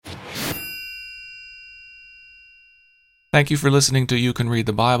Thank you for listening to You Can Read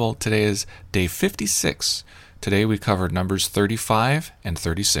the Bible. Today is day 56. Today we covered Numbers 35 and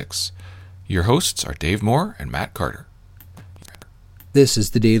 36. Your hosts are Dave Moore and Matt Carter. This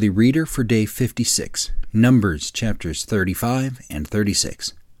is the Daily Reader for day 56, Numbers chapters 35 and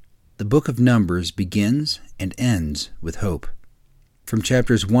 36. The book of Numbers begins and ends with hope. From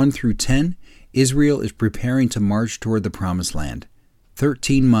chapters 1 through 10, Israel is preparing to march toward the Promised Land,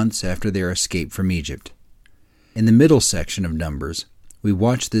 13 months after their escape from Egypt. In the middle section of Numbers, we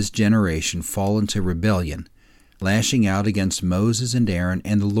watch this generation fall into rebellion, lashing out against Moses and Aaron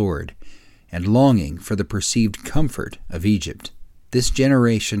and the Lord, and longing for the perceived comfort of Egypt. This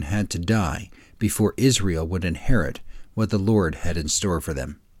generation had to die before Israel would inherit what the Lord had in store for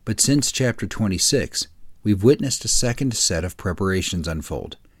them. But since chapter 26, we've witnessed a second set of preparations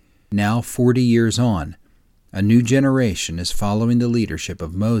unfold. Now, 40 years on, a new generation is following the leadership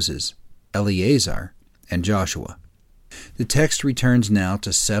of Moses, Eleazar, and Joshua. The text returns now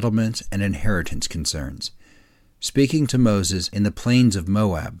to settlement and inheritance concerns. Speaking to Moses in the plains of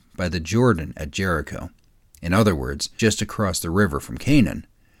Moab by the Jordan at Jericho, in other words, just across the river from Canaan,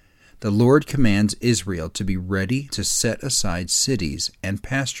 the Lord commands Israel to be ready to set aside cities and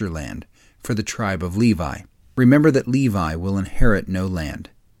pasture land for the tribe of Levi. Remember that Levi will inherit no land,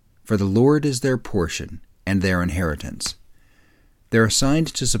 for the Lord is their portion and their inheritance. They're assigned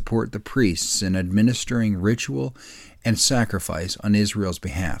to support the priests in administering ritual and sacrifice on Israel's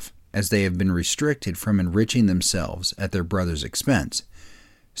behalf, as they have been restricted from enriching themselves at their brother's expense.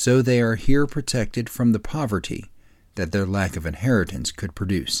 So they are here protected from the poverty that their lack of inheritance could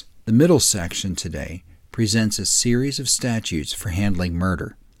produce. The middle section today presents a series of statutes for handling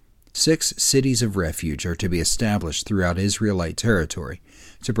murder. 6 cities of refuge are to be established throughout Israelite territory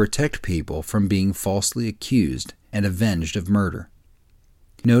to protect people from being falsely accused and avenged of murder.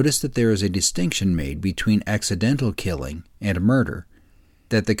 Notice that there is a distinction made between accidental killing and murder,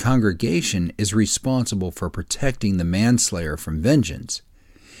 that the congregation is responsible for protecting the manslayer from vengeance,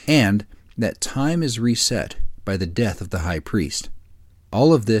 and that time is reset by the death of the high priest.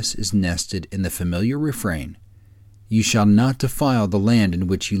 All of this is nested in the familiar refrain, "You shall not defile the land in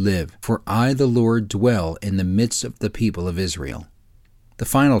which you live, for I, the Lord, dwell in the midst of the people of Israel." The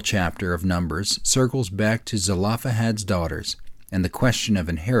final chapter of Numbers circles back to Zelophehad's daughters and the question of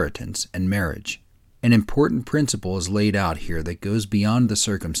inheritance and marriage. An important principle is laid out here that goes beyond the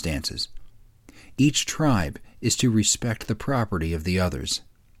circumstances. Each tribe is to respect the property of the others,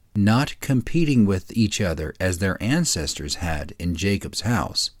 not competing with each other as their ancestors had in Jacob's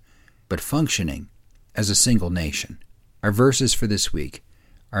house, but functioning as a single nation. Our verses for this week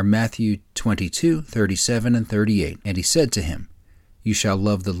are Matthew 22, 37, and 38. And he said to him, "You shall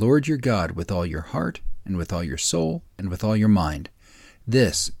love the Lord your God with all your heart, and with all your soul, and with all your mind.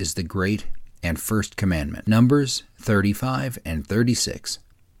 This is the great and first commandment." Numbers 35 and 36.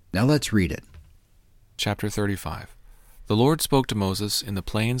 Now let's read it. Chapter 35. The Lord spoke to Moses in the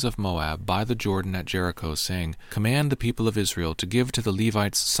plains of Moab by the Jordan at Jericho, saying, "Command the people of Israel to give to the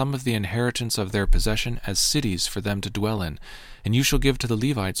Levites some of the inheritance of their possession as cities for them to dwell in, and you shall give to the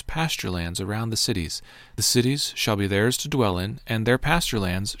Levites pasture lands around the cities. The cities shall be theirs to dwell in, and their pasture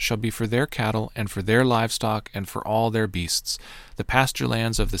lands shall be for their cattle and for their livestock and for all their beasts. The pasture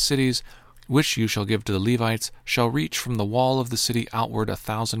lands of the cities which you shall give to the Levites shall reach from the wall of the city outward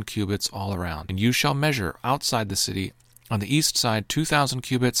 1,000 cubits all around. And you shall measure outside the city on the east side 2,000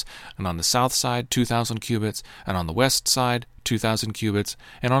 cubits, and on the south side 2,000 cubits, and on the west side 2,000 cubits,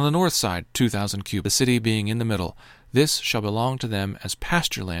 and on the north side 2,000 cubits, the city being in the middle. This shall belong to them as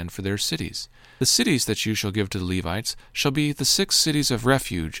pasture land for their cities. The cities that you shall give to the Levites shall be the 6 cities of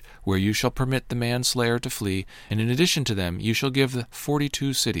refuge, where you shall permit the manslayer to flee, and in addition to them you shall give the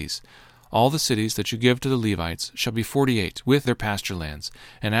 42 cities. All the cities that you give to the Levites shall be 48, with their pasture lands.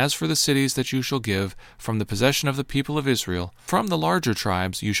 And as for the cities that you shall give from the possession of the people of Israel, from the larger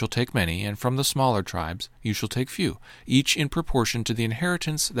tribes you shall take many, and from the smaller tribes you shall take few. Each in proportion to the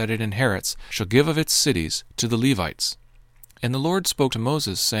inheritance that it inherits shall give of its cities to the Levites. And the Lord spoke to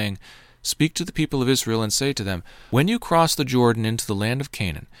Moses, saying, "Speak to the people of Israel and say to them, When you cross the Jordan into the land of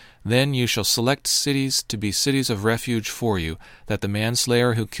Canaan, then you shall select cities to be cities of refuge for you, that the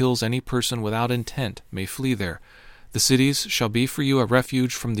manslayer who kills any person without intent may flee there. The cities shall be for you a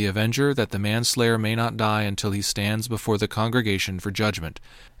refuge from the avenger, that the manslayer may not die until he stands before the congregation for judgment.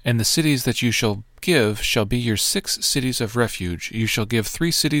 And the cities that you shall give shall be your 6 cities of refuge. You shall give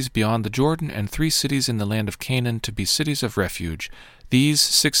 3 cities beyond the Jordan, and 3 cities in the land of Canaan to be cities of refuge. These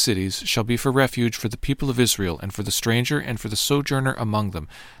 6 cities shall be for refuge for the people of Israel, and for the stranger, and for the sojourner among them,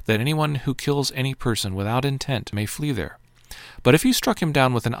 that anyone who kills any person without intent may flee there. But if he struck him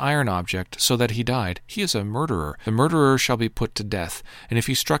down with an iron object, so that he died, he is a murderer. The murderer shall be put to death. And if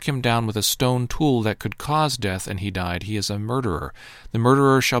he struck him down with a stone tool that could cause death, and he died, he is a murderer. The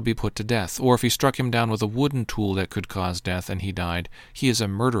murderer shall be put to death. Or if he struck him down with a wooden tool that could cause death, and he died, he is a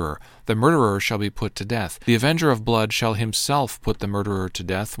murderer. The murderer shall be put to death. The avenger of blood shall himself put the murderer to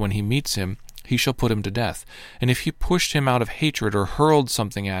death. When he meets him, he shall put him to death. And if he pushed him out of hatred, or hurled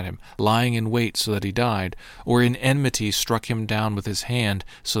something at him, lying in wait so that he died, or in enmity struck him down with his hand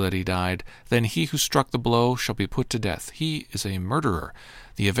so that he died, then he who struck the blow shall be put to death. He is a murderer.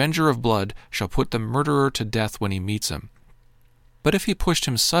 The avenger of blood shall put the murderer to death when he meets him. But if he pushed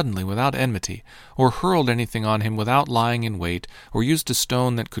him suddenly without enmity, or hurled anything on him without lying in wait, or used a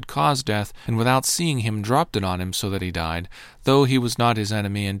stone that could cause death, and without seeing him dropped it on him so that he died, though he was not his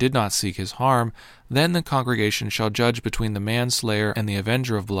enemy and did not seek his harm, then the congregation shall judge between the manslayer and the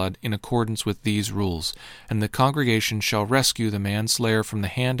avenger of blood in accordance with these rules. And the congregation shall rescue the manslayer from the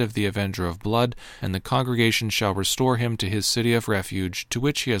hand of the avenger of blood, and the congregation shall restore him to his city of refuge, to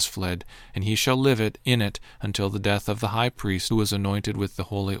which he has fled, and he shall live in it until the death of the high priest who was anointed with the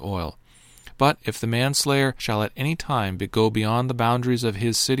holy oil. But if the manslayer shall at any time go beyond the boundaries of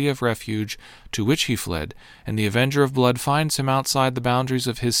his city of refuge to which he fled, and the avenger of blood finds him outside the boundaries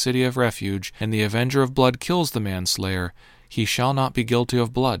of his city of refuge, and the avenger of blood kills the manslayer, he shall not be guilty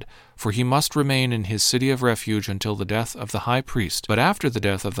of blood, for he must remain in his city of refuge until the death of the high priest. But after the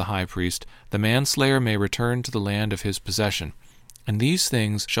death of the high priest, the manslayer may return to the land of his possession. And these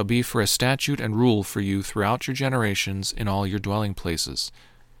things shall be for a statute and rule for you throughout your generations in all your dwelling places.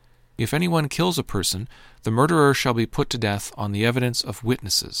 If anyone kills a person, the murderer shall be put to death on the evidence of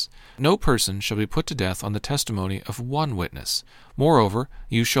witnesses. No person shall be put to death on the testimony of one witness. Moreover,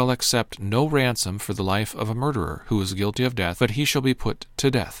 you shall accept no ransom for the life of a murderer who is guilty of death, but he shall be put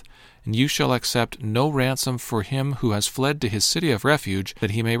to death. And you shall accept no ransom for him who has fled to his city of refuge,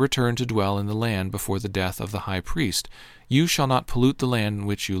 that he may return to dwell in the land before the death of the high priest. You shall not pollute the land in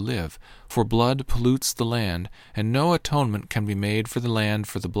which you live, for blood pollutes the land, and no atonement can be made for the land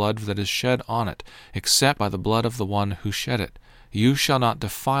for the blood that is shed on it, except by the blood of the one who shed it. You shall not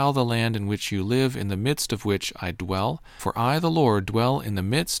defile the land in which you live, in the midst of which I dwell, for I, the Lord, dwell in the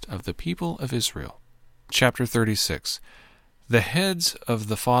midst of the people of Israel. Chapter 36. The heads of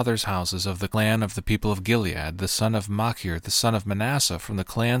the fathers' houses of the clan of the people of Gilead, the son of Machir, the son of Manasseh, from the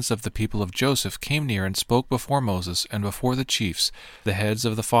clans of the people of Joseph, came near and spoke before Moses and before the chiefs, the heads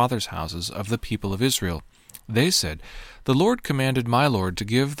of the fathers' houses of the people of Israel. They said, The Lord commanded my Lord to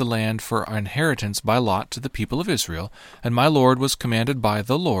give the land for inheritance by lot to the people of Israel, and my Lord was commanded by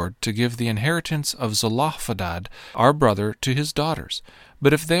the Lord to give the inheritance of Zelophehad, our brother, to his daughters.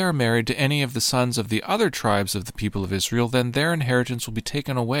 But if they are married to any of the sons of the other tribes of the people of Israel, then their inheritance will be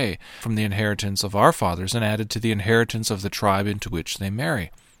taken away from the inheritance of our fathers and added to the inheritance of the tribe into which they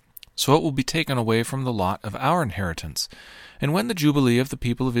marry. So it will be taken away from the lot of our inheritance. And when the Jubilee of the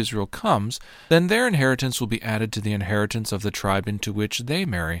people of Israel comes, then their inheritance will be added to the inheritance of the tribe into which they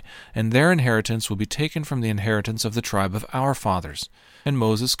marry, and their inheritance will be taken from the inheritance of the tribe of our fathers. And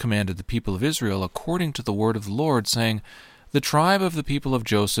Moses commanded the people of Israel according to the word of the Lord, saying, The tribe of the people of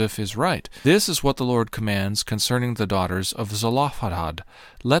Joseph is right. This is what the Lord commands concerning the daughters of Zelophehad.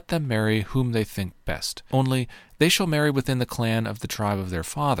 Let them marry whom they think best. Only they shall marry within the clan of the tribe of their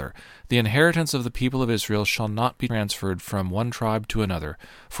father. The inheritance of the people of Israel shall not be transferred from one tribe to another,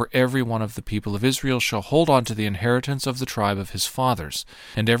 for every one of the people of Israel shall hold on to the inheritance of the tribe of his fathers.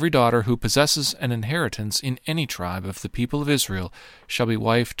 And every daughter who possesses an inheritance in any tribe of the people of Israel shall be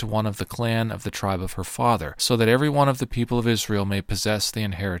wife to one of the clan of the tribe of her father, so that every one of the people of Israel may possess the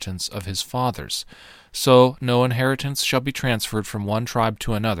inheritance of his fathers. So no inheritance shall be transferred from one tribe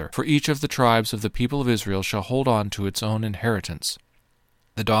to another, for each of the tribes of the people of Israel shall hold on to its own inheritance.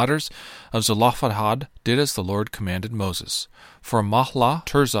 The daughters of Zelophehad did as the Lord commanded Moses. For Mahlah,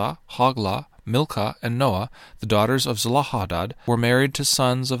 Tirzah, Hoglah, Milcah, and Noah, the daughters of Zelophehad, were married to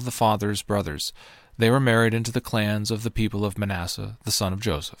sons of the father's brothers. They were married into the clans of the people of Manasseh, the son of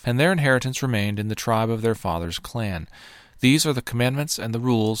Joseph, and their inheritance remained in the tribe of their father's clan. These are the commandments and the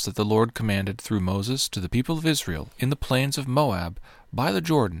rules that the Lord commanded through Moses to the people of Israel in the plains of Moab by the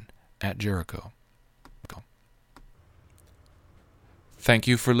Jordan at Jericho. Thank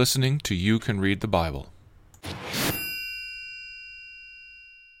you for listening to You Can Read the Bible.